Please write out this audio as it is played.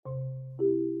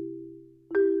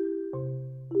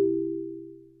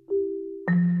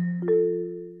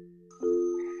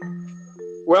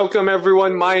Welcome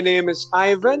everyone. My name is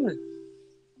Ivan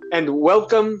and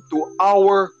welcome to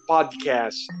our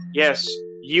podcast. Yes,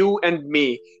 you and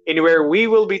me, in where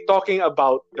we will be talking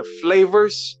about the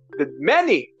flavors, the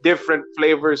many different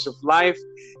flavors of life.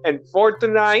 And for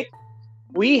tonight,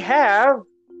 we have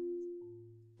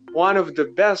one of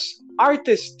the best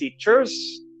artist teachers,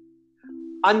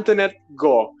 Antoinette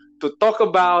Go, to talk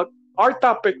about our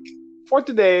topic for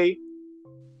today,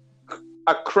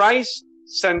 a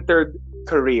Christ-centered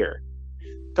career.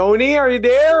 Tony, are you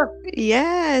there?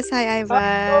 Yes, hi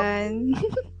Ivan.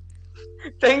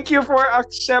 Thank you for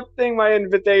accepting my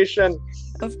invitation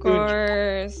Of to join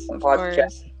course, the of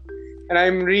podcast. course. And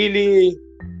I'm really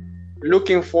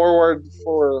looking forward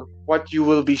for what you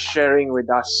will be sharing with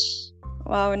us.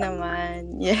 Wow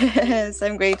naman. Yes,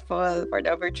 I'm grateful for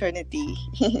the opportunity.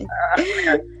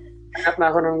 Hanap na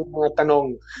ako ng mga tanong.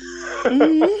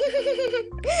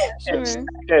 Sure.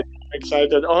 Excited.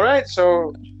 Excited. All right.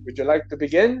 So, would you like to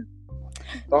begin?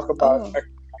 Talk about Oh,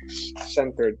 a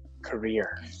centered career.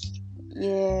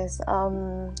 yes.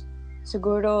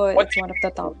 Siguro What it's one of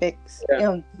the topics.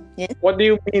 yeah. Yes. What do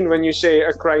you mean when you say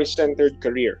a Christ-centered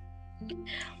career?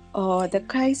 Oh, the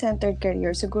Christ-centered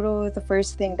career. Siguro the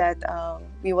first thing that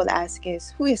we will ask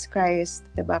is, who is Christ?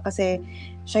 Diba? Kasi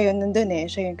siya yun nandun eh.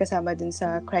 Siya yun kasama dun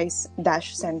sa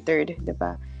Christ-centered.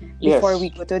 Diba? Before Yes. we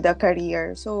go to the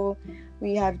career. So,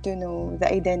 we have to know the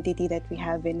identity that we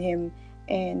have in Him.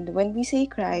 And when we say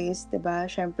Christ, diba?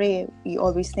 Syempre, we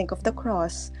always think of the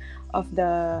cross, of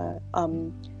the,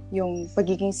 yung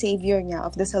pagiging savior niya,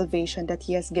 of the salvation that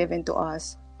He has given to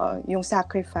us. Yung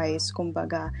sacrifice,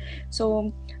 kumbaga.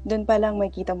 So, doon pa lang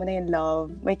makita mo na yung love,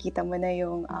 makita mo na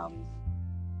yung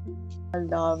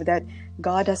love that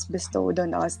God has bestowed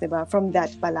on us, 'di ba? From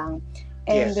that pa lang.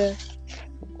 And Yes.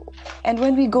 and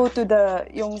when we go to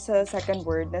yung sa second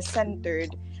word na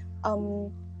centered,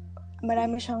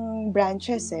 marami siyang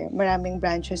branches eh. Maraming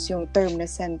branches yung term na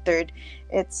centered.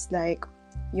 It's like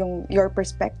your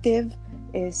perspective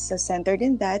is centered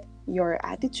in that. Your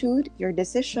attitude, your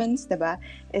decisions, diba,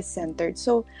 is centered.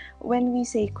 So, when we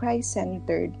say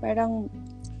Christ-centered, parang,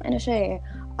 ano siya eh,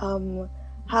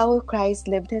 how Christ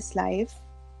lived His life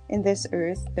in this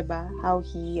earth, diba? How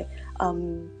He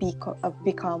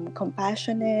become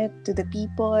compassionate to the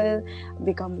people,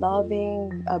 become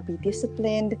loving, be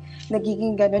disciplined.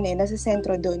 Nagiging ganun eh, nasa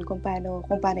sentro doon kung paano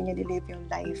niya nilive yung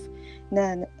life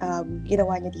na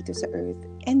ginawa niya dito sa earth.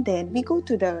 And then, we go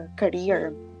to the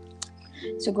career.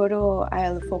 Siguro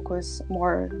I'll focus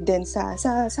more din sa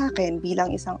akin bilang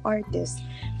isang artist.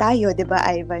 Tayo, 'di ba,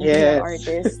 Ivan, bilang Yes.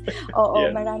 artist. Oo,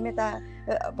 Yeah. marami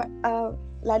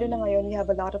lalo na ngayon we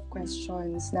have a lot of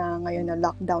questions na ngayon na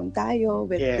lockdown tayo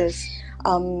with this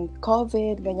Yes.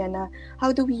 COVID, ganyan na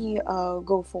how do we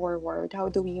go forward? How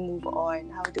do we move on?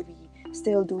 How do we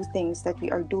still do things that we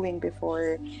are doing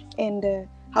before? And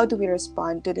how do we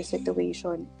respond to the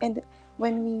situation? And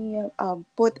when we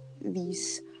put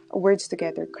these words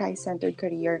together, Christ-centered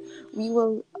career, we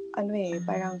will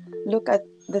parang look at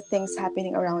the things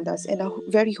happening around us in a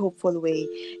very hopeful way.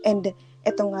 And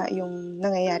ito nga yung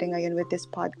nangyayari ngayon with this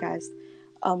podcast.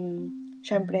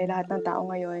 Syempre, lahat ng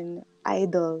tao ngayon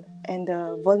idle and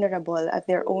vulnerable at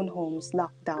their own homes,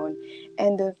 lockdown.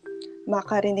 And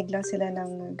makarinig lang sila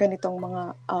ng ganitong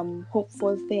mga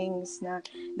hopeful things na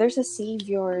there's a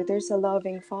savior, there's a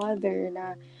loving father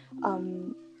na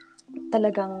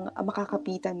talagang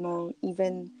makakapitan mo,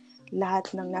 even lahat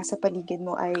ng nasa paligid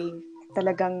mo ay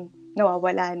talagang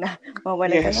nawawala na.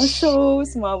 Mawawalan ka ng Yes.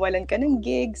 shows, mawawalan ka ng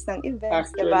gigs, ng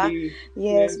events, diba? Actually,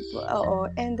 Yes,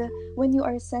 oo. And when you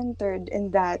are centered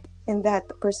in that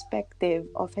perspective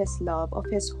of His love, of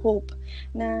His hope,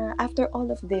 na after all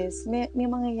of this, may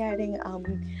mangyayaring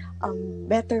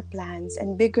better plans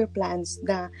and bigger plans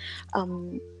na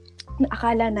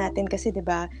akala natin kasi 'di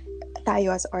ba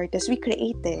tayo as artists, we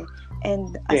create eh.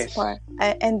 And as yes.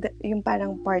 and yung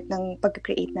parang part ng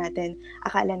pag-create natin,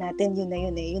 akala natin yun na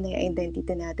yun eh. Yun na yung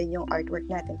identity natin, yung artwork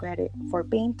natin. Kaya for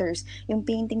painters, yung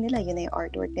painting nila, yun na yung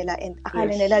artwork nila. And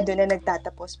akala Yes. nila doon na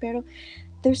nagtatapos. Pero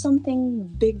there's something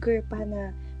bigger pa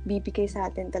na bibigay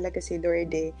sa atin talaga si Lord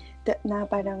eh. Na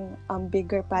parang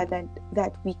bigger pa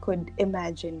that we could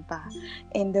imagine pa.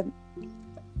 And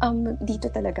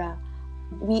dito talaga,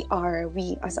 we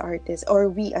as artists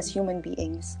or we as human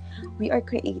beings, we are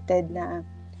created na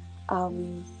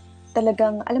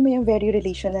talagang, alam mo yung very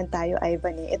relational tayo,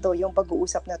 Ivan eh. Ito, yung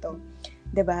pag-uusap na to.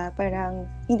 'Di ba? Parang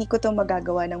hindi ko to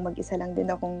magagawa ng mag-isa lang din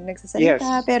akong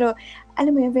nagsasalita, Yes. pero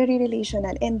alam mo yung very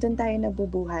relational and doon tayo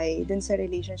nabubuhay, doon sa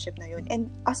relationship na yun. And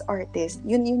as artists,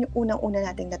 yun yung unang-una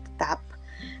nating natatap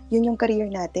yun yung career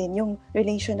natin, yung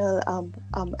relational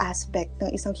aspect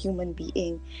ng isang human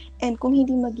being. And kung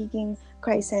hindi magiging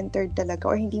Christ-centered talaga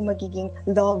or hindi magiging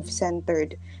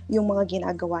love-centered yung mga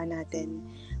ginagawa natin,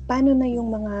 paano na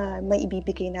yung mga may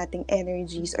ibibigay nating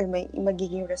energies or may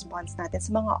magiging response natin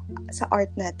sa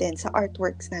art natin, sa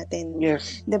artworks natin?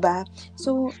 Yes. 'Di ba?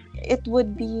 So it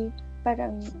would be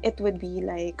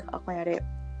like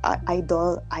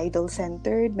idol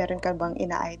centered. Meron ka bang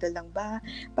ina-idol lang ba?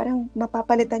 Parang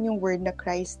mapapalitan yung word na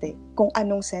Christ kung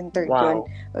anong centered yun.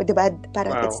 Wow. 'Di ba?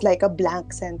 Parang Wow. it's like a blank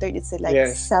centered, it's like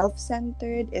Yes.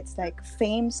 self-centered, it's like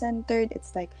fame centered,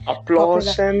 it's like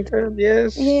Applause centered.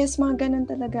 Yes. Yes, mga ganun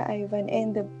talaga, Ivan.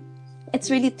 And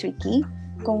it's really tricky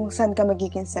kung saan ka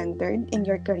magiging centered in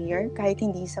your career, kahit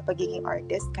hindi sa pagiging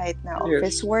artist, kahit na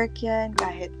office work yan,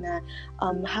 kahit na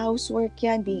housework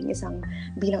yan,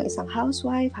 bilang isang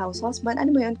housewife, house husband, ano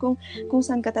mo yun, kung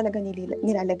saan ka talaga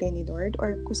nilalagay ni Lord,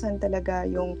 or kung saan talaga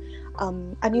yung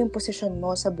ano yung position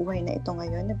mo sa buhay na ito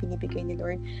ngayon na binibigay ni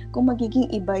Lord, kung magiging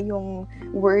iba yung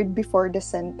word before the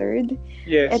centered.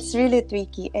 Yes. It's really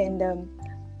tricky. And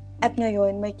at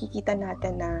ngayon, may kikita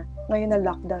natin na ngayon na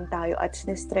lockdown tayo at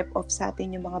sinistrip off sa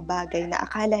atin yung mga bagay na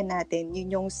akala natin, yun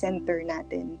yung center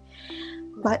natin.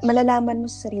 Malalaman mo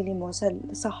sa sarili mo,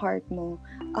 sa heart mo,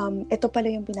 ito pala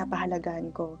yung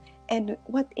pinapahalagaan ko. And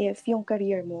what if yung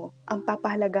career mo, ang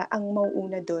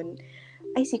mauuna dun,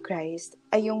 ay si Christ,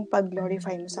 ay yung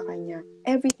pag-glorify mo sa Kanya.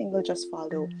 Everything will just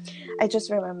follow. I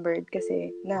just remembered kasi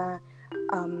na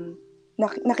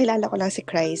nakilala ko lang si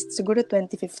Christ, siguro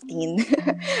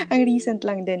 2015. Ang recent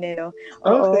lang din no?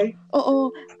 Okay. Oo.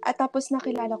 At tapos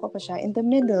nakilala ko pa siya in the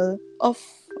middle of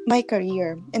my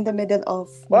career, in the middle of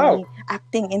me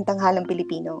acting in Tanghalang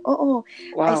Pilipino. Oo.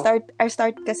 Wow. I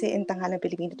start kasi in Tanghalang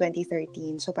Pilipino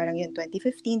 2013. So parang yun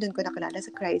 2015 doon ko nakilala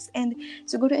si Christ. And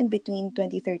siguro in between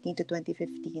 2013 to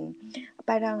 2015,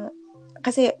 parang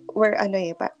kasi we're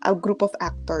a group of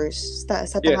actors sa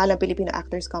Tanghalang Pilipino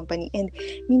Actors Company, and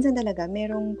minsan talaga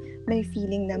may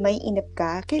feeling na may inip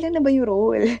ka, kailan na ba yung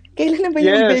role? Kailan na ba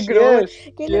yung big role?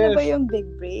 Kailan na ba yung big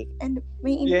break? And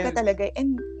may inip ka talaga.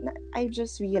 And I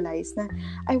just realized na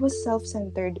I was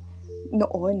self-centered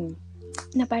noon,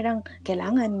 na parang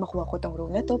kailangan makuha ko tong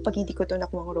role na to, pag hindi ko to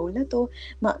nakuha ang role na to,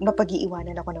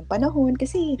 mapag-iiwanan ako ng panahon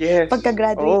kasi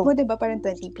pagka-graduate mo, 'di ba, parang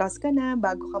 20 plus ka na,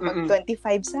 bago ka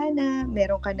mag-25 sana,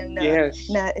 meron ka nang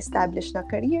na-establish na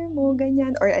career mo,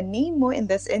 ganyan, or a name mo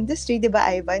in this industry, 'di ba,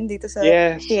 Ivan, dito sa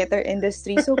theater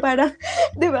industry. So parang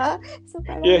 'di ba? So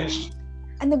parang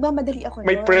nagmamadali ako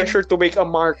may pressure to make a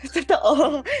mark.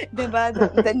 Totoo. Diba?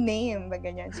 The name.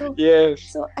 Ganyan. So,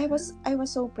 so I was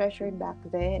so pressured back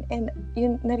then. And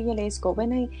yun, na-realize ko,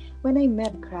 when I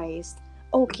met Christ,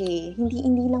 okay,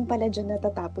 hindi lang pala dyan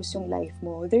natatapos yung life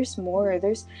mo. There's more.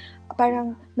 There's,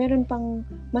 parang, meron pang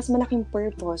mas malaking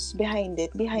purpose behind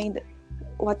it, behind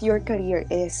what your career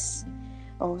is.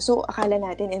 So, akala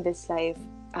natin in this life,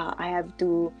 I have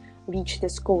to reach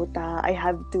this quota, I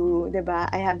have to, diba?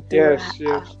 I have to,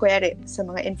 kuwari, sa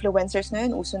mga influencers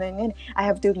ngayon, uso na yun, I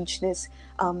have to reach this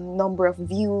number of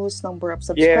views, number of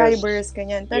subscribers,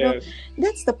 ganyan. Pero,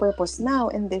 that's the purpose now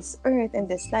in this earth, in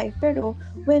this life. Pero,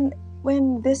 when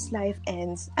this life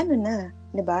ends, ano na,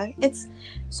 diba?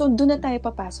 So, doon na tayo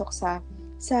papasok sa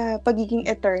pagiging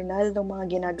eternal ng mga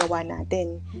ginagawa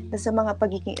natin. Sa mga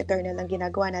pagiging eternal ng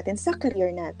ginagawa natin sa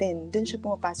career natin. Doon siya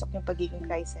pumapasok yung pagiging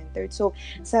Christ-centered. So,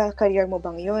 sa career mo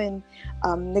bang yun?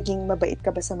 Naging mabait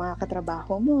ka ba sa mga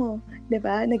katrabaho mo?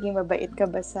 Diba? Naging mabait ka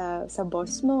ba sa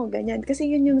boss mo? Ganyan. Kasi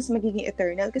yun yung magiging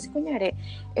eternal. Kasi kunyari,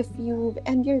 if you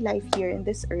end your life here in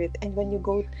this earth and when you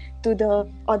go to the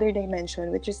other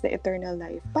dimension, which is the eternal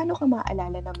life, paano ka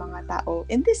maaalala ng mga tao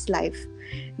in this life?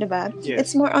 Diba?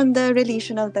 It's more on the relation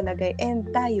talaga. And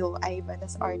tayo, Ivan,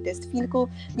 as artist, feel ko,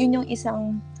 yun yung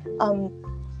isang,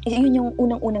 yun yung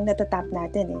unang-unang natatap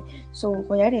natin eh. So,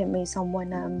 kunyari, may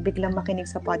someone na biglang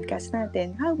makinig sa podcast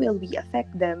natin, how will we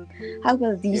affect them? How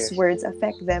will these words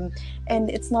affect them? And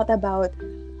it's not about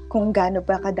kung gaano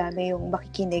ba kadami yung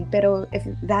makikinig, pero if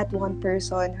that one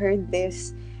person heard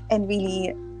this and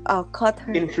really caught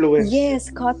her influence.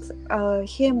 Caught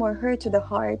him or her to the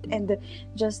heart and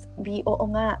just be, oo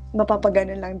nga,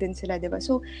 mapapaganon lang din sila, diba?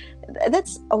 So,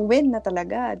 that's a win na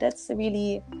talaga. That's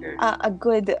really a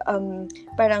good,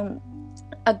 parang,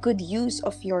 a good use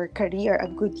of your career, a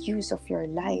good use of your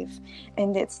life.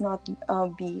 And it's not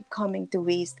be coming to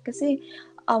waste. Kasi,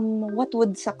 what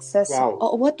would success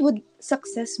Wow. what would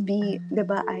success be, 'di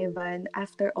ba, Ivan,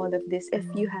 after all of this, if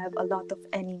you have a lot of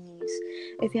enemies,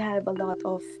 if you have a lot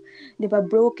of, 'di ba,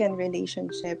 broken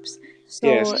relationships.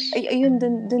 Yes. So ayun,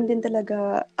 dun din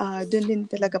talaga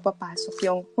papasok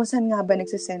yung kung saan nga ba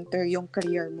nagse-center yung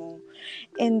career mo.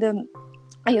 And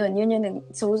ayun, yun.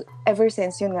 So, ever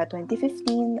since, yun nga,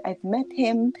 2015, I've met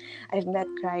him, I've met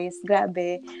Christ,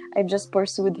 grabe, I've just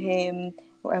pursued him,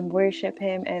 worship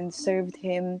him, and served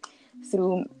him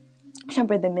through,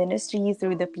 syempre, the ministry,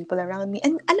 through the people around me.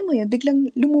 And alam mo yun, biglang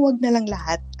lumuwag na lang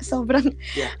lahat. Sobrang,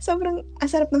 Yeah. sobrang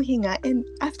asarap ng hinga. And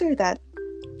after that,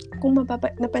 kung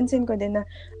napansin ko din na,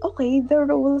 okay, the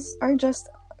roles are just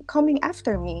coming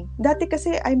after me. Dati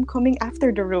kasi I'm coming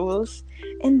after the roles.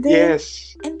 And then,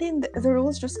 Yes. and then the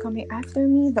roles just coming after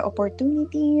me, the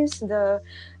opportunities,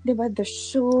 diba, the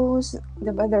shows,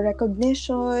 diba, the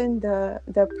recognition,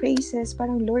 the praises.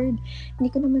 Parang, Lord, hindi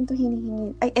ko naman to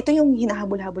hinihingi. Ay, ito yung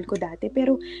hinahabol-habol ko dati.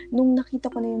 Pero, nung nakita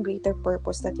ko na yung greater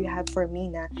purpose that you have for me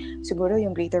na, siguro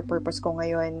yung greater purpose ko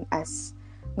ngayon as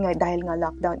dahil nga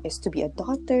lockdown is to be a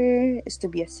daughter, is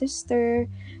to be a sister,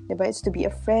 diba? Is to be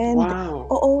a friend. Wow.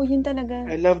 Oo, yun talaga.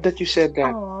 I love that you said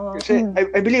that. Aww. Kasi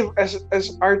I believe as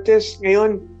artists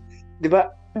ngayon, 'di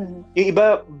ba? Yung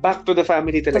iba back to the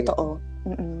family talaga. Totoo.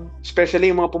 Especially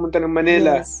yung mga pumunta ng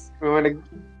Manila, Yes. mga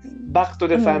back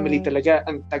to the family talaga.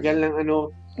 Ang tagal ng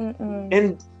ano.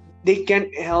 And they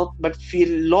can't help but feel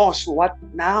lost. What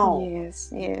now? Yes.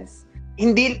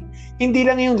 Hindi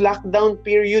lang yung lockdown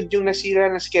period yung nasira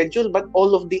na schedule, but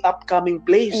all of the upcoming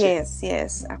plays. Yes,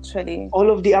 actually.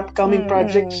 All of the upcoming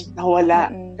projects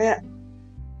nawala. Kaya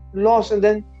lost. And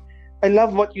then I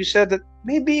love what you said, that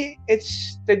maybe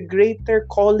it's the greater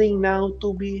calling now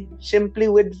to be simply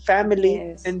with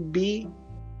family and be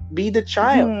the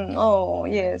child. Oh,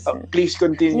 yes. Please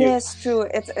continue. Yes, true.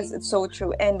 It's so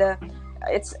true. And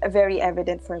it's very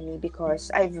evident for me because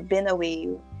I've been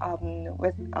away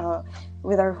with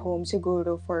our home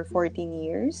siguro for 14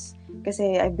 years.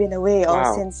 Kasi I've been away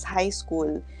since high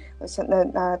school. So,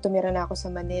 tumira na ako sa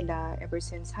Manila ever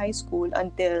since high school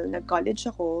until nag-college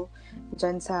ako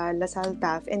dyan sa Lasal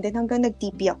TAF, and then hanggang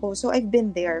nag-TP ako. So I've been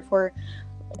there for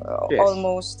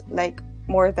almost like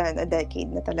more than a decade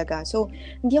na talaga. So,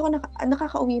 hindi ako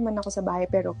nakakauwi man ako sa bahay,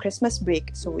 pero Christmas break,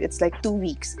 so it's like 2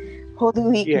 weeks. Whole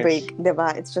week break,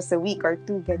 diba? It's just a week or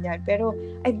two, ganyan. Pero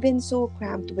I've been so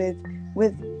cramped with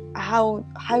how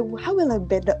will I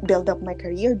build up my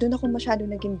career? Doon ako masyado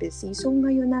naging busy. So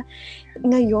ngayon na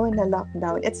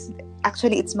lockdown,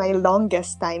 it's my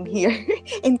longest time here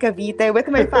in Cavite with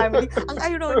my family. Ang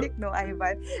ironic, no,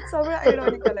 Ivan? Sobrang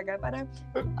ironic talaga. Parang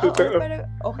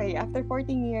okay, after 14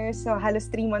 years, so halos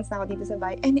 3 months na ako dito sa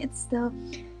bahay, and it's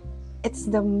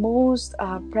the most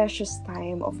precious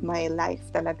time of my life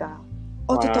talaga.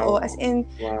 Totoo, as in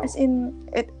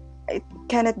it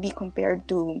cannot be compared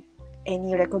to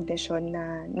any recognition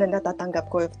na natatanggap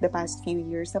ko the past few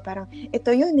years, na parang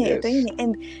ito yun eh.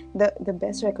 And the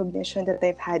best recognition that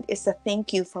I've had is a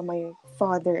thank you from my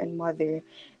father and mother.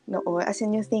 No, as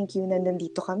in yung thank you na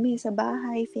nandito kami sa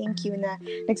bahay, thank you na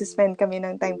nagsuspend kami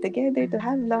ng time together to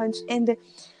have lunch. And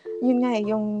yun nga,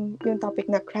 yung topic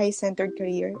na Christ-centered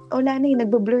career, wala na yung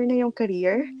nagbo-blur na yung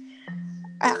career.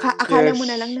 Akala mo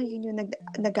na lang na yun yung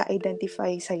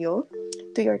nag-identify sa'yo,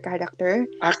 to your character.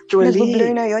 Actually,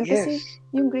 nagbo-blur na yun kasi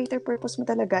yung greater purpose mo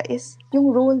talaga is yung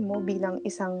role mo bilang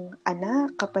isang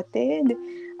anak, kapatid,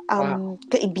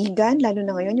 kaibigan, lalo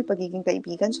na ngayon yung pagiging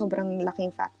kaibigan, sobrang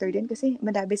laking factor din kasi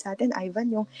madami sa atin,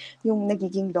 Ivan, yung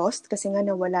nagiging lost kasi nga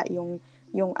nawala yung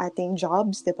ating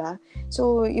jobs, diba?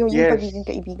 So, yung pagiging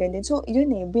kaibigan din. So,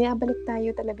 yun binabalik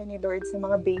tayo talaga ni Lord sa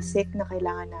mga basic na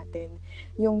kailangan natin.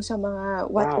 Yung sa mga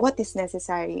what is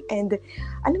necessary. And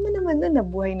alam mo naman na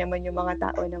nabuhay naman yung mga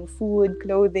tao ng food,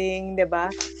 clothing, diba?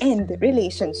 And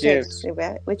relationships,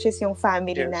 diba? Which is yung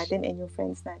family natin and yung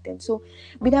friends natin. So,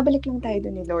 binabalik lang tayo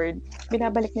dun ni Lord.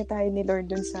 Binabalik niya tayo ni Lord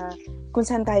dun sa kung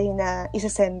saan tayo na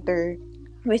isa-center,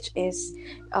 which is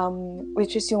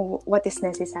yung what is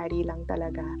necessary lang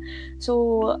talaga.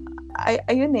 So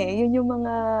ayun yun yung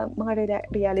mga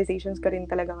realizations ko rin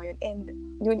talaga ngayon. And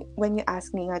yun, when you ask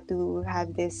me nga to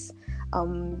have this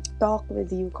talk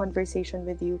with you, conversation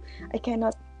with you, I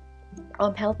cannot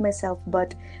help myself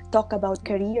but talk about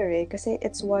career kasi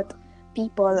it's what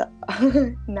people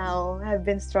now have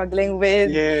been struggling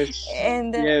with.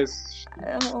 And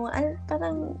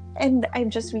and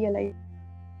I've just realized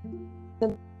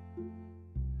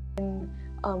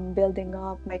building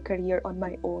up my career on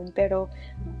my own, pero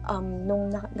nung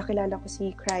nakilala ko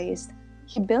si Christ,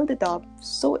 He built it up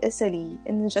so easily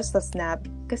in just a snap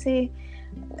kasi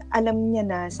alam niya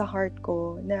na sa heart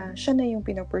ko na siya na yung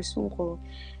pinapursue ko.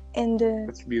 And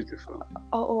That's beautiful.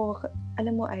 oo,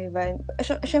 alam mo Ivan,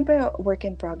 syempre work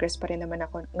in progress pa rin naman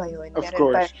ako ngayon. Of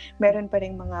course. Meron pa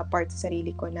ring mga parts sa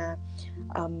sarili ko na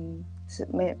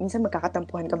minsan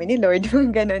magkakatampuhan kami ni Lord,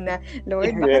 gano'n na,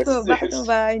 Lord, bakit mo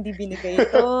ba hindi binigay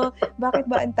ito? Bakit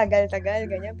ba ang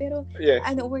tagal-tagal, ganyan? Pero,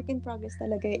 work in progress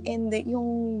talaga. And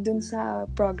yung dun sa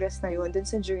progress na yun, dun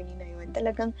sa journey na yun,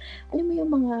 talagang, alam mo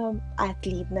yung mga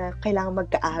athlete na kailangan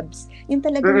magka-abs, yung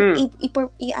talagang,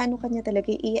 i-ano ka niya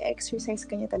talaga, i-exercise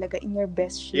ka niya talaga in your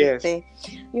best shape.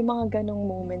 Yung mga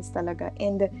ganong moments talaga.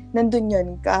 And, nandun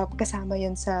yun, kasama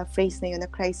yun sa phrase na yun,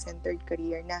 na Christ-centered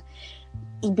career, na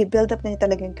i-build up na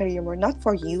talaga yung career mo, not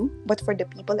for you, but for the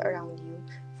people around you,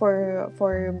 for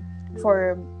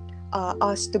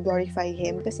us to glorify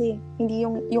Him. Kasi hindi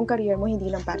yung career mo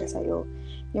hindi lang para sa'yo.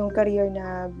 Yung career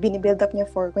na binibuild up niya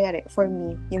kunyari, for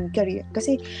me, yung career.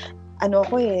 Kasi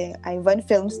ako Ivan,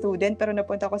 film student, pero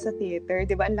napunta ako sa theater.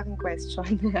 Di ba? Ang laking question.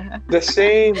 The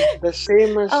same as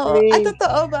me.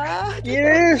 Totoo ba?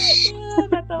 Yes!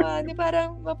 Katawa.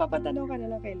 Parang mapapatanong ka na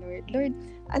lang kay Lord. Lord,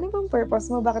 ano bang purpose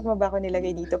mo? Bakit mo ba ako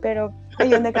nilagay dito? Pero,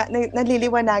 ayun,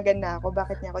 naliliwanagan na ako.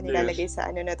 Bakit niya ako nilalagay sa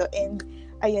ano na to? And,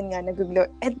 ayun nga,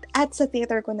 at sa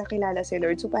theater ko nakilala si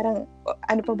Lord. So, parang,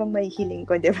 ano pa bang may hiling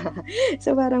ko, di ba?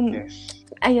 So, parang,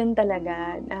 ayun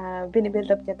talaga,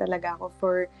 binibuild up niya talaga ako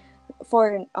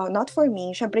not for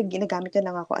me, syempre ginagamit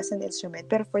niya lang ako as an instrument,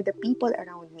 pero for the people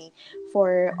around me,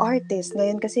 for artists.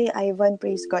 Ngayon kasi, Ivan,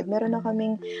 praise God, meron na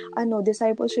kaming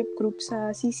discipleship group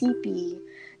sa CCP.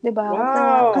 'Di ba? Wow.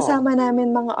 Na kasama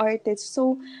namin mga artists.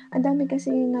 So, ang dami kasi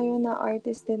ngayon na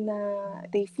artists din na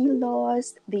they feel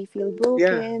lost, they feel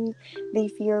broken,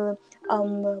 they feel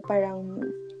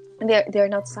parang they're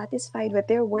not satisfied with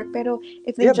their work, pero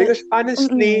if they because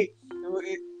honestly,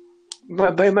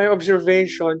 by my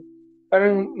observation,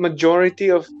 parang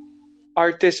majority of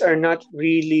artists are not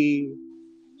really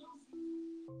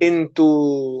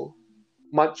into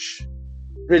much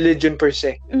religion per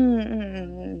se.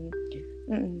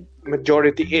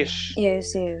 Majority-ish.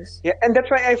 Yes. Yeah, and that's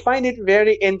why I find it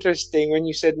very interesting when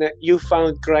you said that you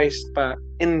found Christ pa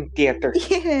in theater.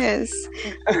 Yes.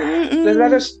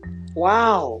 That was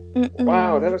wow.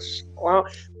 Wow, that was wow.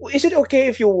 Is it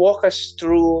okay if you walk us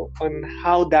through on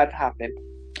how that happened?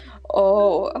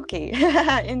 Oh, okay.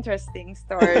 Interesting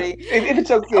story. If it's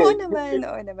okay. Oo naman.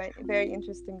 Very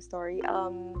interesting story.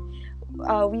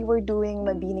 We were doing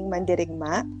Mabining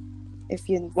Mandirigma.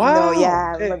 If you know,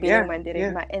 Mabining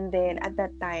Mandirigma. And then, at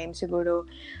that time, siguro,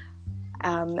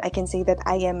 I can say that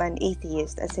I am an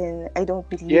atheist, as in, I don't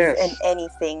believe in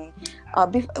anything.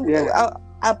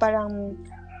 Parang,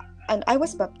 and I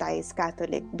was baptized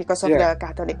Catholic because of the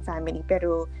Catholic family.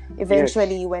 Pero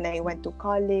eventually, when I went to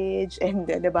college and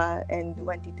diba, and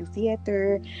went into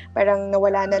theater, parang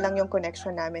nawala na lang yung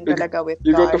connection namin talaga with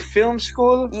you God. You go to film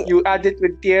school, you add it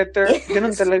with theater,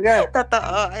 ganun talaga.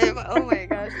 Totoo. Oh my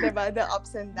gosh, diba? The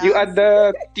ups and downs. You add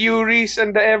the theories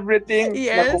and the everything.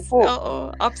 Yes,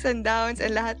 oo. Ups and downs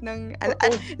and lahat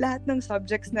ng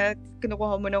subjects na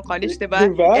kinukuha mo ng college,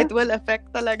 diba? It will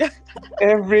affect talaga.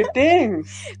 Everything.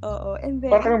 Oo. And then,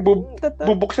 parang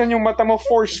bubuksan yung mata mo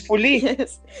forcefully.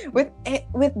 Yes.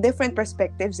 With different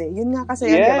perspectives Yun nga kasi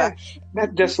yan, diba?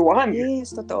 Not just one. Yes,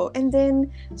 totoo. And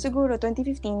then, siguro,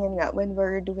 2015 yun nga, when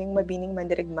we're doing Mabining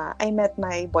Mandirigma, I met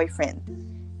my boyfriend.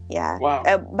 Yeah. Wow.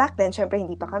 Back then, syempre,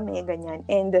 hindi pa kami, ganyan.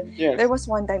 And there was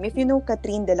one time, if you know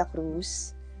Catherine de la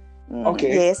Cruz,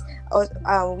 okay. Yes.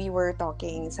 We were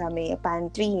talking sa may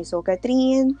pantry. So,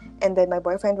 Catherine, and then my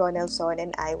boyfriend Ronaldson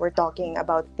and I were talking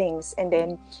about things. And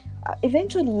then,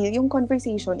 eventually, yung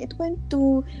conversation, it went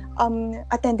to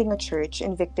attending a church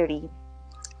in Victory.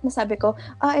 Nasabi ko,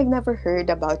 I've never heard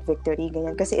about Victory,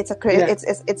 ganyan. Kasi it's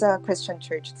a Christian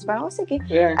church. So, parang, sige,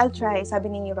 I'll try.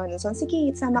 Sabi ni Ronaldson, sige,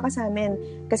 sama ka sa amin.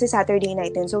 Kasi Saturday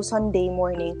night din. So, Sunday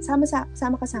morning,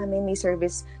 sama ka sa amin, may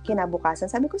service kinabukasan.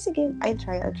 Sabi ko, sige, I'll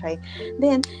try.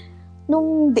 Then,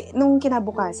 nung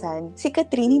kinabukasan, si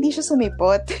Catherine, hindi siya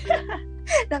sumipot.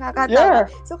 Nakakatawa.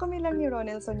 So, kami lang ni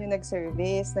Ronaldson yung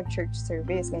nag-church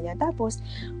service, ganyan. Tapos,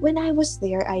 when I was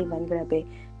there, Ivan, grabe,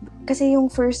 kasi yung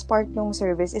first part ng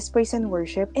service is praise and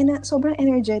worship, and sobrang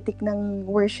energetic ng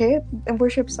worship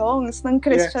songs ng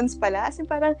Christians pala, as in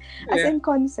parang as in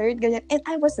concert, ganyan. And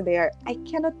I was there, I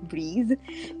cannot breathe,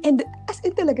 and as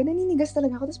in talaga naninigas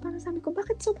talaga ako. Tapos parang sabi ko,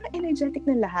 bakit sobrang energetic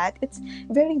ng lahat? It's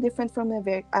very different from a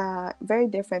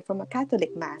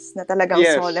Catholic mass na talagang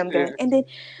solemn ganyan. And then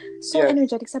so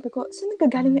energetic, sabi ko, saan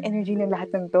nagagaling yung energy ng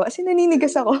lahat ng to? As in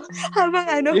naninigas ako habang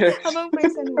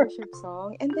praise and worship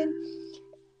song. And then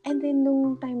And then,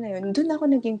 nung time na yun, dun ako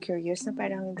naging curious na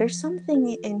parang there's something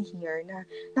in here na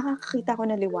nakakakita ko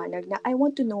na liwanag na I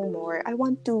want to know more. I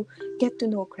want to get to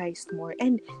know Christ more.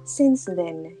 And since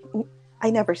then, I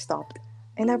never stopped.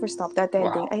 I never stopped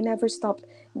attending. Wow. I never stopped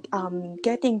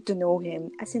getting to know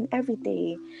Him. As in, every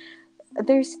day,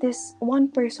 there's this one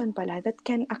person pala that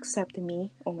can accept me.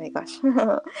 Oh my gosh.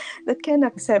 That can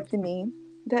accept me.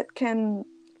 That can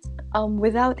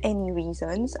without any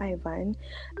reasons, Ivan,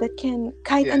 that can,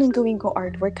 kahit Yes. anong gawin ko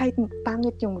artwork, kahit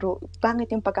pangit yung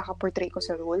pagkakaportray ko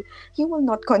sa role, he will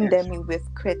not condemn me with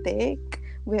critic,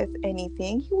 with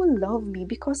anything. He will love me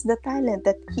because the talent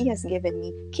that he has given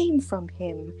me came from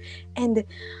him. And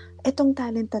itong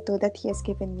talent na to that he has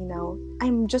given me now,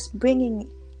 I'm just bringing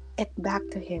it back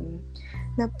to him.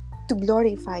 Na to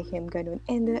glorify him, ganun.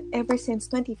 And ever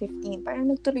since 2015, parang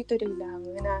nagtuloy-tuloy lang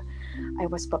na I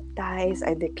was baptized,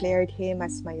 I declared him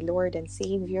as my Lord and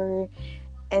Savior.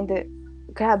 And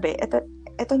grabe,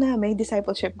 ito na, may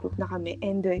discipleship group na kami.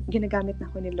 And ginagamit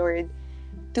na ako ni Lord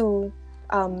to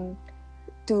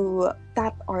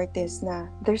tap artists na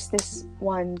there's this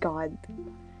one God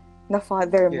na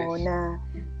Father mo Yes. na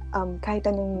kahit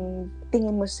anong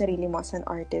tingin mo sa sarili mo as an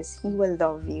artist, He will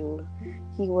love you.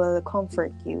 He will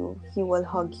comfort you. He will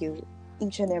hug you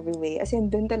each and every way. As in,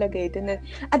 dun talaga eh.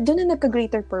 At dun na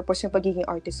nagka-greater purpose yung pagiging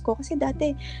artist ko. Kasi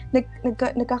dati,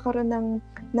 nagkakaroon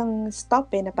ng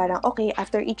stop eh, na parang, okay,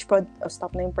 after each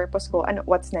stop na yung purpose ko,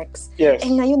 what's next? Yes.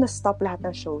 Eh ngayon, na-stop lahat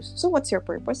ng shows. So, what's your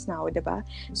purpose now, diba?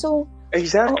 So,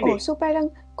 Exactly. so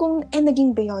parang,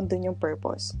 naging beyond dun yung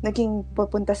purpose. Naging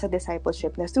pupunta sa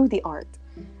discipleship na through the art.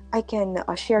 I can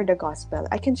share the gospel.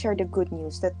 I can share the good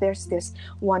news that there's this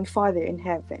one Father in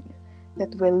heaven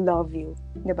that will love you,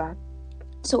 diba?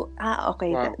 So,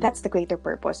 okay, Wow. that's the greater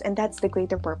purpose. And that's the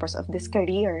greater purpose of this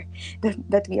career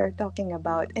that we are talking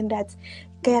about. And that's,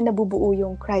 kaya nabubuo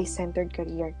yung Christ-centered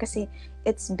career. Kasi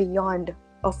it's beyond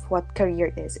of what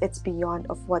career is. It's beyond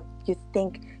of what you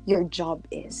think your job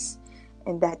is.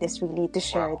 And that is really to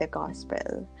share the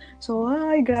gospel. So,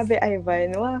 ay, grabe,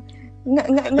 Ivan. Wow.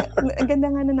 Ang ganda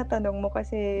nga na natanong mo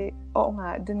kasi, oo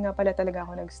nga, dun nga pala talaga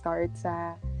ako nag-start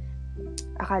sa,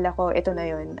 akala ko, ito na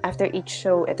yun. After each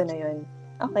show, ito na yun.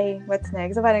 Okay, what's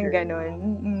next? So, parang ganun.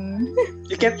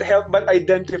 You can't help but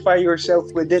identify yourself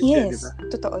with it. Yes,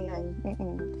 Diba? totoo yan.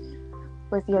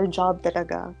 With your job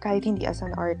talaga, kahit hindi as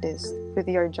an artist, with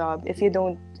your job, if you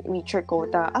don't reach your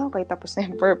quota, okay, tapos na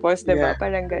yung purpose, diba? Yeah.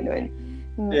 Parang ganun.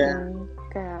 Yeah.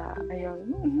 Kaya,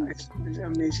 ayun. It's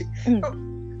amazing.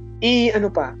 Ano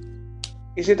pa?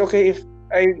 Is it okay if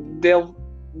I delve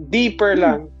deeper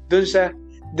lang dun sa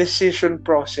decision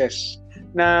process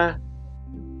na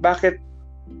bakit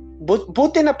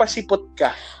buti na pasipot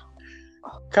ka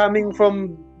coming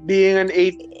from being an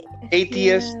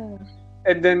atheist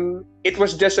and then it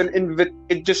was just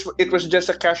it was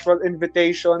just a casual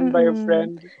invitation by a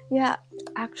friend. Yeah,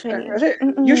 actually.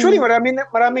 Usually maraming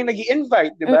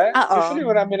nag-i-invite, 'di ba? Oo. Usually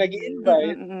maraming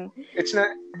nag-i-invite. It's not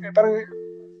parang,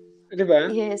 'di ba?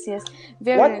 Yes.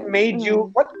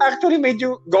 What actually made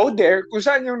you go there? Kung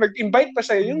saan yung nag-invite pa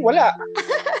sa'yo, yung wala.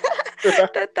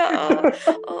 Totoo.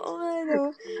 Oo,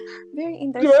 ano. Very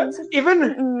Diba? interesting.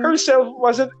 Even herself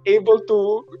wasn't able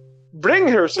to bring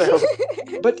herself.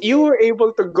 But you were able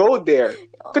to go there.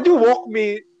 Could you walk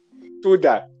me through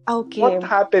that? Okay. What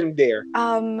happened there?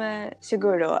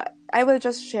 Siguro, I will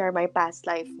just share my past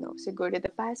life, no? Siguro,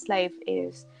 the past life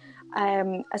is,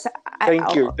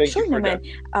 Thank you sure for naman,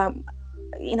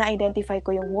 ina-identify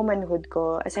ko yung womanhood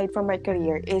ko, aside from my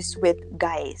career, is with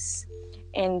guys.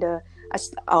 And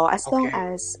as long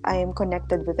as I'm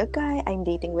connected with a guy, I'm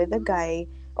dating with a guy,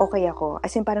 okay ako.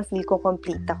 As in, parang feel ko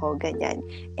complete ako, ganyan.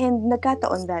 And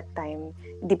nagkataon that time,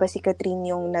 di ba si Catherine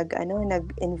yung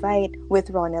nag-invite with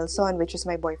Ronelson, which is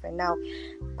my boyfriend now.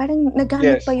 Parang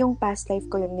nagamit pa yung past life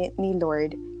ko yung ni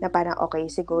Lord, na parang, okay,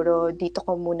 siguro dito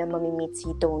ko muna mamimit si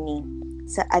Tony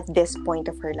at this point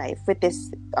of her life,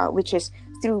 which is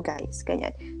through guys, ganyan.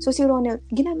 So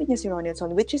ginamit niya si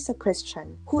Ronelson, which is a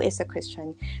Christian, who is a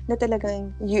Christian, na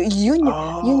talagang yun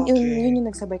yung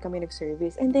nagsabay kami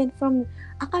nag-service. And then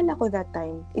akala ko that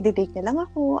time, i-date na lang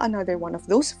ako, another one of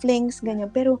those flings,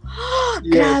 ganyan. Pero,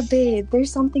 grabe,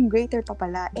 there's something greater pa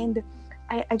pala. And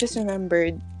I just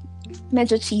remembered,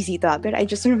 medyo cheesy to, pero I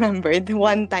just remembered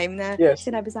one time na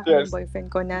sinabi sa akin ng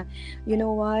boyfriend ko na, you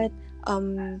know what,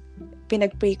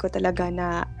 pinag-pray ko talaga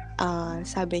na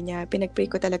sabi niya, pinag-pray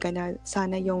ko talaga na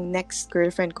sana yung next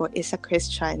girlfriend ko is a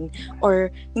Christian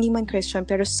or hindi man Christian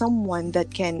pero someone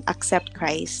that can accept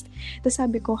Christ. Tapos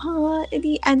sabi ko,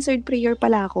 edi answered prayer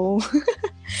pala ako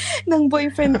ng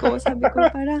boyfriend ko. Sabi ko,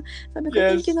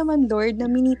 thank you naman Lord na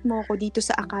minit mo ako dito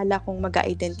sa akala kong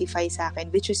mag-identify sa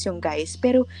akin, which is yung guys.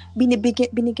 Pero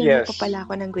binigyan mo pa pala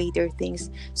ako ng greater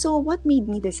things. So what made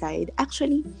me decide?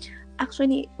 Actually,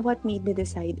 what made me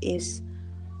decide is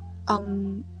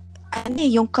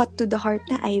yung cut to the heart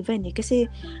na Ivan kasi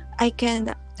I can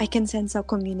sense a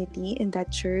community in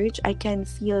that church. I can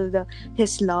feel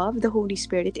his love, the Holy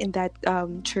Spirit in that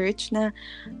church na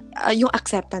yung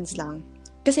acceptance lang.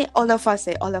 Kasi all of us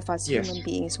human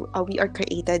beings, we are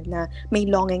created na may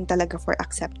longing talaga for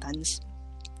acceptance.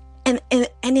 And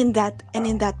in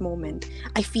that moment,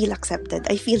 I feel accepted.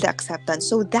 I feel the acceptance.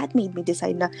 So that made me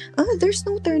decide na, there's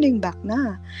no turning back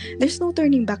na. There's no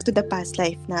turning back to the past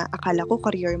life na akala ko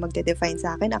career magde-define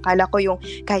sa akin. Akala ko yung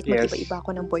kahit mag-iba-iba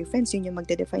ako ng boyfriends, yun yung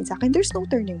magde-define sa akin. There's no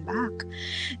turning back.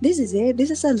 This is it.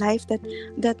 This is a life that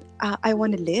I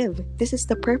want to live. This is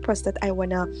the purpose that I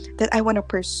wanna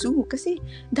pursue. Kasi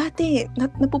dati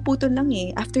napuputol lang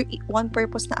eh. After one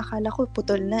purpose na akala ko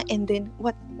putol na, and then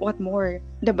what more?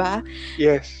 Diba?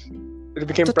 Yes. It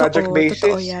became project basis.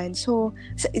 Totoo yan. So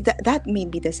that made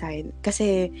me decide.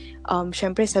 Kasi,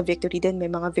 syempre sa Victory din, may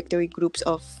mga Victory groups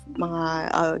of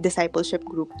mga discipleship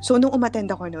group. So, nung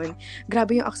umattend ako nun,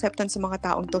 grabe yung acceptance sa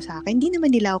mga taong to sa akin. Hindi naman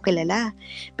nila ako kilala.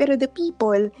 Pero the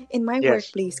people in my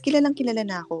workplace, kilalang kilala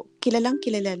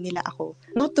nila ako.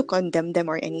 Not to condemn them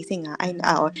or anything,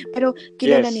 pero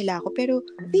kilala nila ako. Pero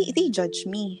they judge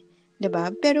me. Diba?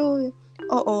 Pero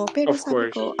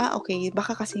sabi ko, okay,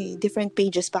 baka kasi different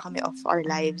pages pa kami of our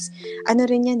lives. Ano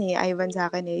rin yan Ivan sa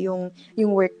akin yung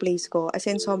workplace ko. As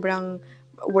in, sobrang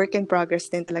work in progress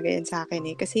din talaga yan sa akin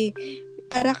Kasi,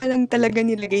 para ka lang talaga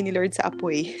nilagay ni Lord sa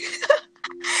apoy.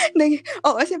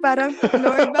 Kasi parang,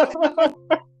 Lord, bakit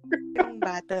yung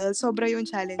battle? Sobra yung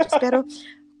challenges. Pero,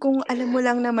 kung alam mo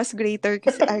lang na mas greater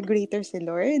si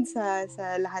Lord sa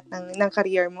lahat ng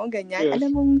career mo, ganyan. Alam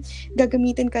mong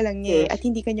gagamitin ka lang niya at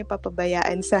hindi ka niya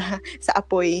papabayaan sa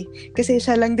apoy. Kasi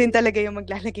siya lang din talaga yung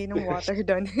maglalagay ng water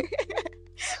doon.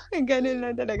 Ganun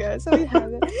lang talaga. So,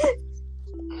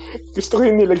 gusto ko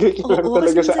yung nilagay ko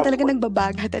talaga sa apoy. Talaga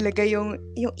nagbabaga talaga yung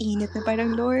init na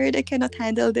parang, Lord, I cannot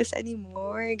handle this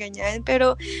anymore. Ganyan.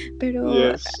 Pero, pero,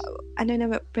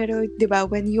 di ba,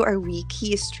 when you are weak,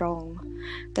 He is strong.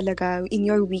 Talaga, in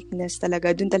your weakness talaga,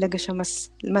 dun talaga siya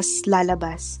mas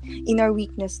lalabas. In our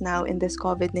weakness now, in this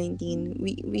COVID-19,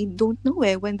 we don't know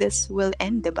when this will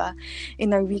end, diba? In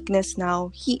our weakness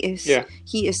now, He is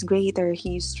greater,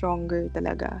 He is stronger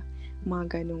talaga.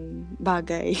 Mga ganong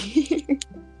bagay.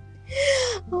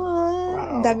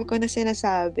 Wow. Dami ko na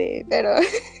sinasabi, pero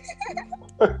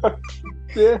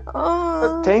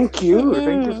thank you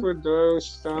for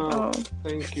those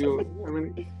thank you. I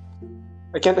mean,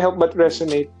 I can't help but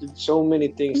resonate with so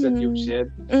many things that you've said.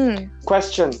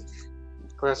 Question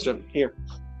here.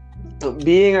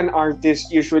 Being an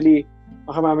artist, usually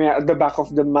at the back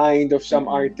of the mind of some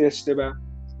artists, diba?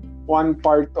 One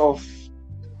part of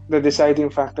the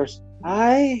deciding factors,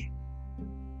 parang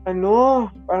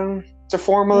it's a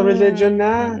formal religion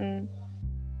na.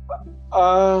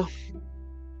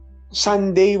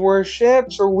 Sunday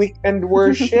worships or weekend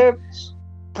worships.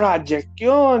 Project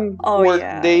yun,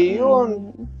 workday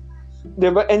yun,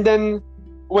 diba? And then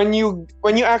when you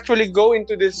actually go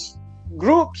into these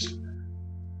groups,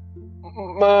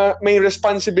 may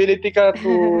responsibility ka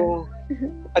to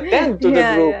attend to the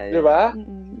group, diba?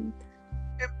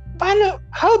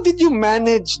 How did you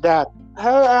manage that?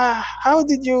 How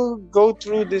did you go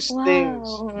through these things?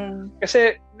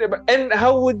 Kasi, diba? And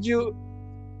how would you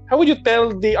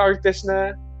tell the artist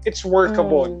na it's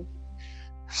workable?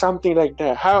 Something like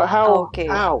that. How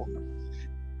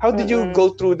did you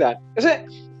go through that? Kasi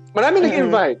marami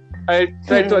nag-invite. I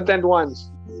tried to attend once.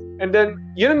 And then,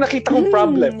 yun ang nakita kong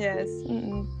problem. Yes.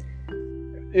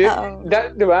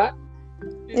 That, di ba?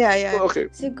 Yeah.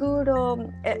 Okay. Siguro,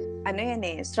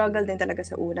 struggle din talaga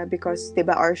sa una because, di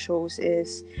ba, our shows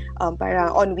is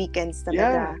parang on weekends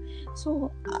talaga. Yeah.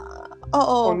 So,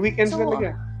 on weekends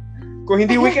talaga. Kung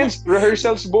hindi weekends,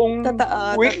 rehearsals buong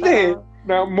weekday.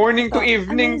 Na morning to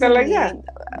evening talaga.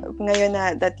 ngayon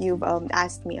na that you've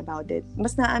asked me about it,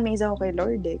 mas na-amaze ako kay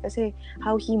Lord kasi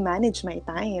how He managed my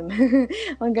time.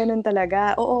 Ang ganun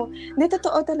talaga. Oo, hindi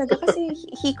totoo talaga kasi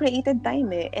He created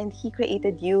time and He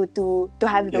created you to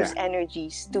have those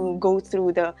energies to go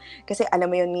through kasi alam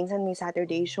mo yun, minsan may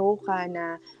Saturday show ka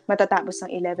na matatapos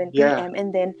ng 11 p.m.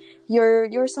 and then your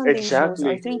Sunday shows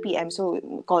are 3 p.m. So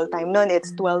call time nun,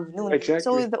 it's 12 noon. Exactly.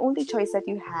 So the only choice that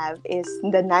you have is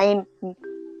the 9.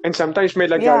 And sometimes may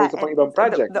lagari ka pang ibang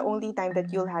project. The only time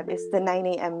that you'll have is the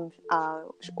 9 a.m.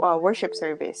 Worship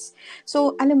service.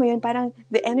 So, alam mo yun, parang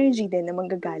the energy din na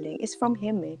manggagaling is from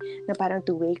Him na parang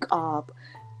to wake up,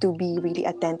 to be really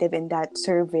attentive in that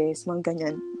service, mga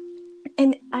ganyan.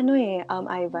 And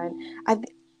Ivan,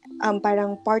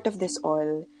 parang part of this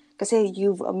all, kasi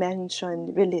you've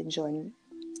mentioned religion.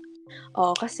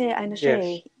 Kasi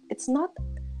siya it's not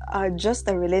just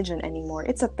a religion anymore.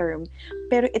 It's a term.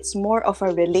 Pero it's more of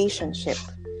a relationship.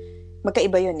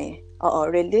 Magkaiba yun Oo,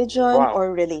 religion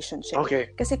or relationship. Okay.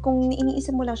 Kasi kung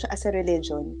iniisip mo lang siya as a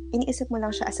religion, iniisip mo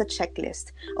lang siya as a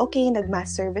checklist. Okay,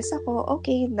 nag-mass service ako.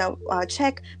 Okay, now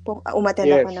check.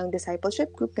 Umattend ako ng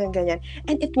discipleship group, ganyan.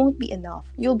 And it won't be enough.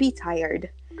 You'll be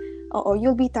tired.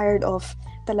 You'll be tired of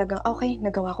talagang, okay,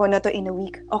 nagawa ko na to in a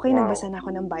week. Okay, nagbasa na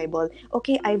ako ng Bible.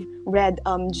 Okay, I've read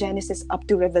Genesis up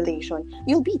to Revelation.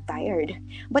 You'll be tired.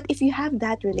 But if you have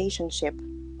that relationship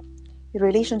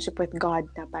with God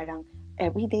na parang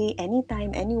every day,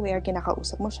 anytime, anywhere,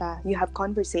 kinakausap mo siya, you have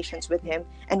conversations with Him,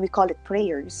 and we call it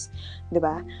prayers.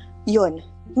 Diba? Yun,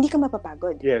 hindi ka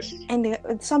mapapagod. Yes. And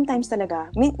sometimes talaga,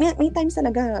 may times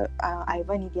talaga,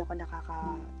 Ivan, hindi ako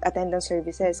nakaka-attend ng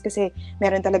services kasi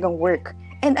meron talagang work.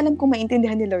 And alam ko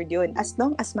maintindihan ni Lord yun. As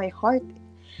long as my heart,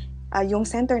 yung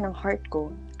center ng heart ko,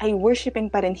 ay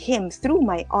worshiping pa rin Him through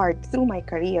my art, through my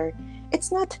career. It's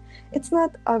not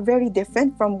very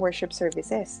different from worship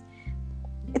services.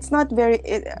 It's not very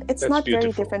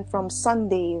different from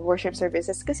Sunday worship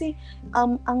services kasi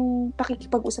ang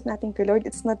pakikipag-usap natin kay Lord,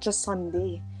 it's not just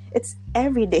Sunday. It's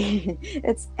every day.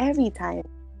 It's every time.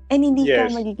 And hindi ka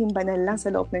magiging banal lang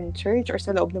sa loob ng church or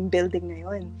sa loob ng building na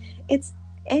yun. It's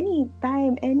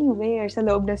anytime, anywhere, sa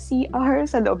loob ng CR,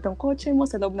 sa loob ng kotse mo,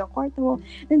 sa loob ng kwarto mo,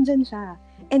 nandyan siya.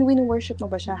 And wino-worship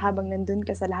mo ba siya habang nandun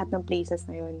ka sa lahat ng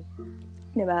places na yun?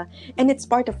 Diba? And it's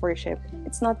part of worship.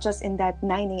 It's not just in that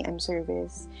 9 a.m.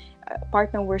 service.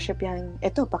 Part ng worship yan,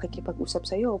 ito, pakikipag-usap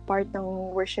sa'yo. Part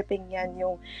ng worshiping yan,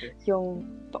 yung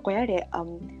kunyari,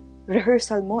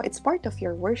 rehearsal mo, it's part of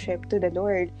your worship to the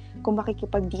Lord. Kung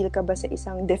makikipag-deal ka ba sa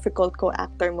isang difficult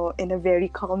co-actor mo in a very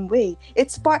calm way,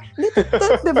 it's part,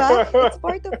 diba? It's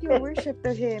part of your worship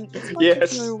to Him.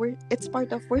 It's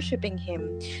part of worshiping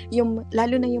Him.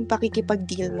 Lalo na yung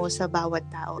pakikipag-deal mo sa bawat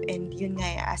tao. And yun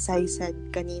nga, as I said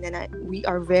kanina na we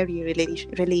are very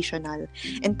relational.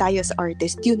 And tayo as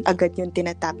artist, yun agad yung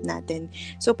tinatap natin.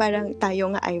 So parang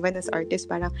tayo nga, Ivan, as artist,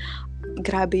 parang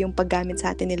grabe yung paggamit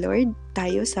sa atin ni Lord,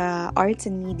 tayo sa arts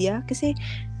and media, kasi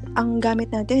ang gamit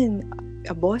natin,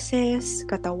 boses,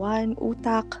 katawan,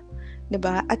 utak,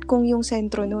 diba? At kung yung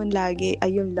sentro noon lagi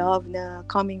ay yung love na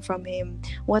coming from Him,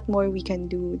 what more we can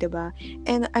do, diba?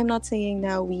 And I'm not saying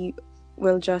na we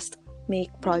will just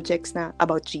make projects na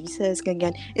about Jesus,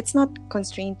 ganyan. It's not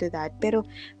constrained to that. Pero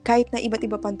kahit na iba't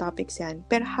iba pang topics yan,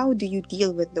 pero how do you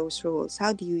deal with those roles?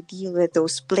 How do you deal with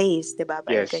those plays, diba?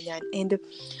 Yes. Ganyan. And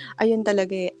ayun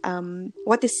talaga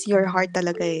what is your heart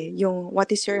talaga yung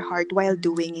what is your heart while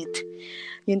doing it?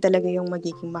 Yun talaga yung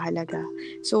magiging mahalaga.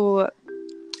 So,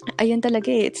 ayun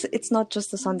talaga it's not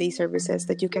just the Sunday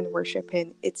services that you can worship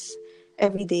in. It's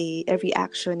every day, every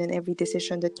action, and every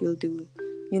decision that you'll do.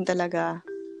 Yun talaga.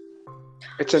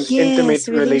 It's an intimate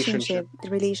relationship.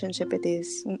 Relationship it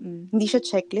is. Hindi siya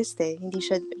checklist Hindi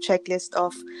siya checklist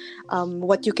of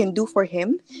what you can do for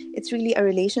Him. It's really a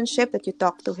relationship that you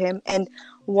talk to Him and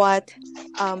what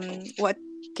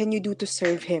can you do to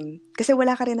serve Him. Kasi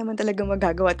wala ka rin naman talaga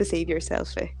magagawa to save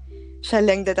yourself Siya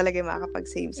lang na talaga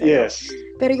makakapag-save sa'yo. Yes.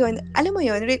 Pero yun, alam mo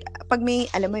yun, pag may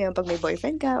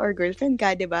boyfriend ka or girlfriend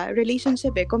ka, diba?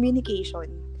 Relationship communication.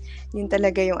 Yun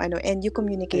talaga yung and you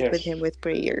communicate with Him with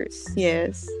prayers.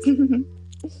 Yes.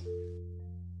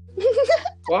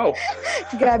 Wow.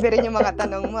 Grabe rin yung mga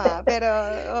tanong mo pero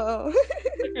oo.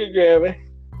 Grabe.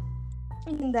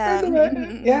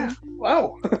 Yeah.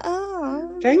 Wow.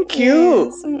 Thank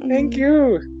you. Yes. Thank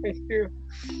you.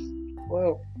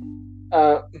 Wow.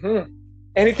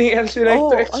 Anything else you'd like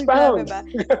to expound?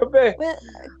 Grabe. Well,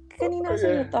 kanina kasi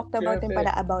you talked about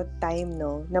about time,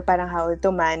 no? Na parang how to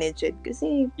manage it.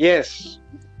 Kasi yes.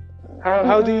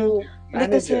 How do you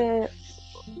manage it?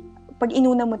 pag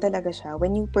inuna mo talaga siya,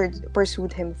 when you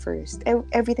pursued him first,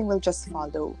 everything will just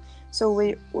follow. So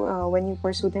when you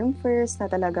pursued him first, na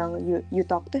talagang you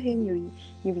talk to him, you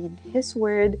read his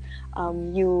word,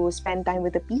 you spend time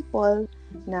with the people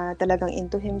na talagang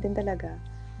into him din talaga.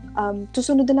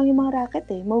 Susunod na lang yung mga racket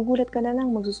eh. Magugulat ka na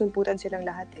lang, magsusulputan silang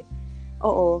lahat eh.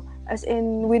 Oo. As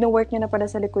in, wino-work niya na pala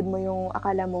sa likod mo yung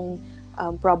akala mong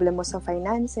problem mo sa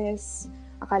finances,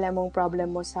 akala mong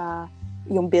problem mo sa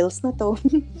yung bills na to.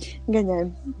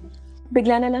 Ganyan.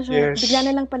 Bigla na lang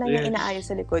pala niya inaayos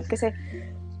sa likod. Kasi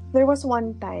there was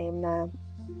one time na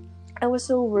I was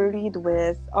so worried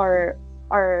with our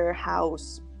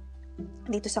house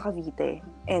dito sa Cavite.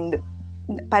 And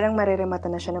parang mareremata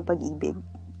na siya ng pag-ibig.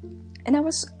 And I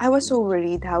was so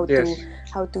worried how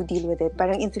to deal with it.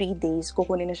 Parang in 3 days,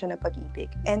 kukunin na siya ng pag-ibig.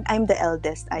 And I'm the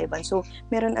eldest, Ivan. So,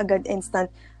 meron agad instant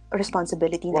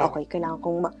responsibility na, okay, kailangan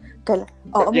kong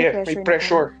may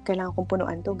pressure. Kailangan kong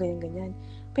punuan to, ganyan.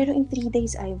 Pero in 3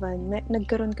 days, Ivan,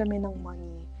 nagkaroon kami ng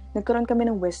money. Nagkaroon kami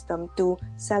ng wisdom to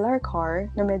sell our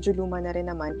car, na medyo luma na rin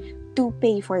naman, to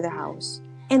pay for the house.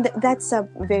 And that's a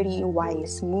very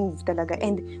wise move talaga.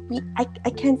 And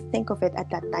I can't think of it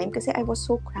at that time kasi I was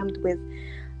so crammed with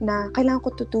na kailangan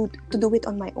ko to do it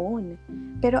on my own.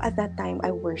 Pero at that time,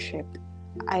 I worshipped.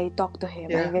 I talked to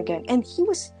him again. And he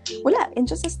was, in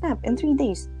just a snap, in 3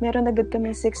 days, meron agad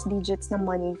kami 6 digits na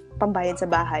money pambayad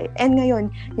sa bahay. And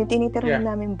ngayon, yung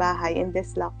tinitirahan namin bahay in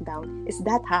this lockdown is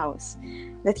that house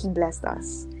that he blessed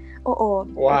us. Oo.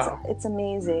 Wow. It's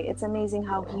amazing. It's amazing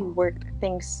how he worked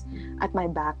things at my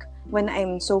back when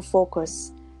I'm so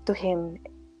focused to him,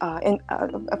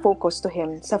 focused to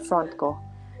him sa front ko.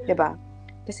 Diba?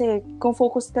 Kasi kung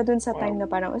focused ka dun sa time na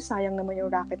parang, sayang naman yung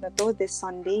racket na to this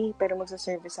Sunday, pero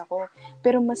magsa-service ako.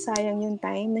 Pero mas sayang yung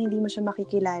time na hindi mo siya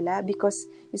makikilala because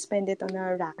you spend it on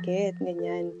a racket,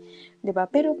 ganyan. Diba?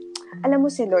 Pero, alam mo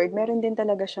si Lord, meron din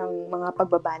talaga siyang mga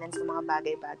pagbabalance sa mga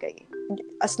bagay-bagay.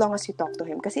 As long as you talk to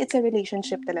Him. Kasi it's a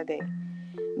relationship talaga eh.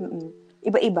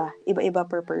 Iba-iba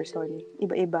per person.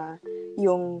 Iba-iba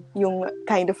yung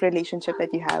kind of relationship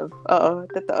that you have. Oo,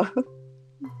 totoo.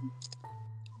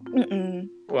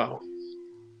 Wow.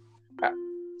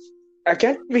 I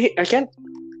can't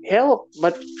help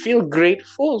but feel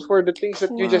grateful for the things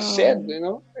that you just said, you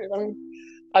know? I mean,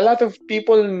 a lot of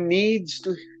people needs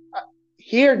to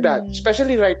hear that,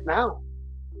 especially right now.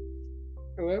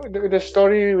 The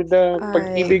story with the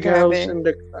pag-ibig house and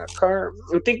the car.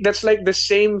 I think that's like the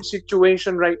same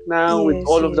situation right now with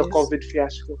all of the COVID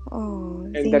fiasco. Oh,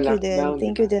 and thank you din.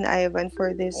 Thank you din, Ivan,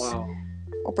 for this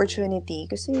opportunity.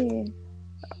 Kasi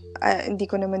hindi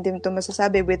ko naman din ito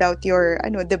masasabi without your,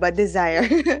 diba, desire.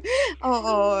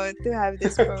 Oo, to have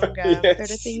this program. Yes.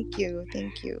 Pero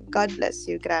thank you. God bless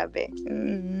you. Grabe.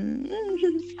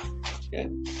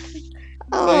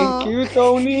 Thank you,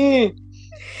 Tony.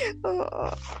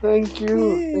 Thank you.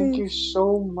 Yes. Thank you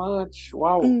so much.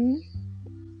 Wow.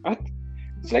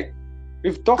 It's like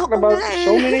we've talked about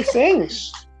so many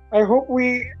things. I hope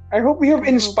we have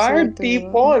inspired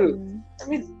people. I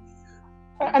mean,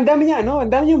 ang dami niya, ang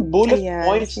dami yung bullet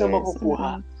points na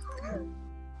makukuha.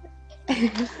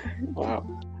 Wow.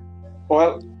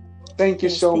 Well, thank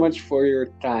you so much for your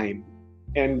time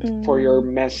and for your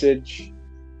message.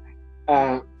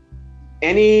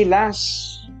 Any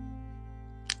last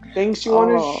things you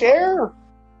want to share?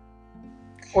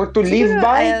 Or to leave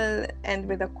by? I'll end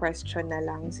with a question na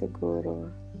lang siguro.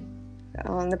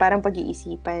 Na parang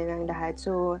pag-iisipan ng lahat.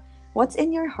 So, what's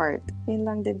in your heart? Yun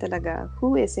lang din talaga.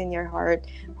 Who is in your heart?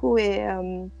 Who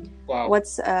and what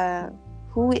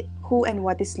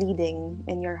is leading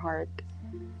in your heart?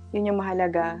 Yun yung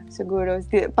mahalaga. Siguro,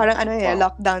 parang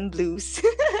lockdown blues.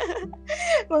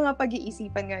 Mga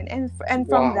pag-iisipan ngayon. And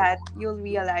from that, you'll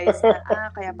realize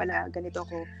na, kaya pala ganito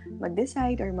ako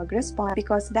mag-decide or mag-respond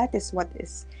because that is what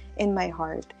is in my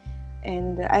heart.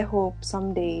 And I hope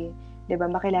someday, diba,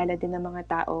 makilala din ng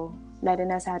mga tao, lalo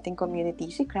na sa ating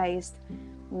community, si Christ,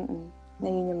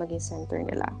 na yun yung maging center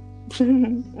nila.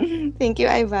 Thank you,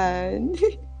 Ivan.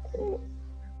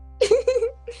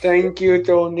 Thank you,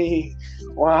 Tony.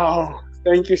 Wow.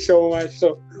 Thank you so much.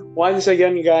 So, once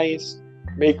again, guys,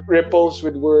 make ripples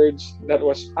with words. That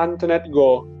was Antoinette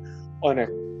Go on a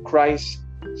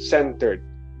Christ-centered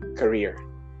career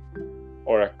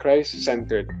or a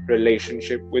Christ-centered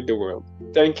relationship with the world.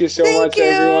 Thank you so much,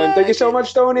 everyone. Thank you so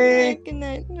much, Tony. Good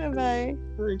night. Bye-bye.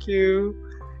 Thank you.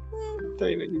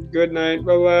 Good night.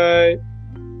 Bye-bye.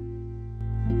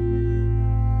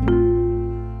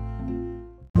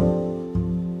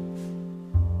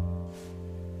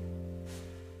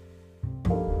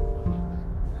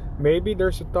 Maybe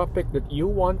there's a topic that you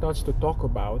want us to talk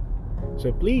about,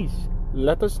 so please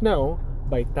let us know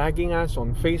by tagging us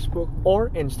on Facebook or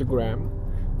Instagram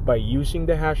by using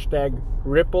the hashtag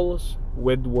Ripples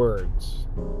with Words.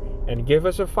 And give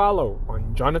us a follow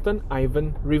on Jonathan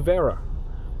Ivan Rivera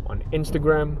on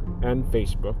Instagram and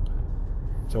Facebook.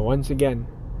 So once again,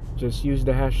 just use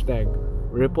the hashtag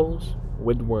Ripples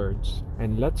with Words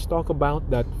and let's talk about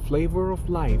that flavor of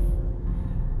life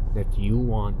that you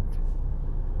want.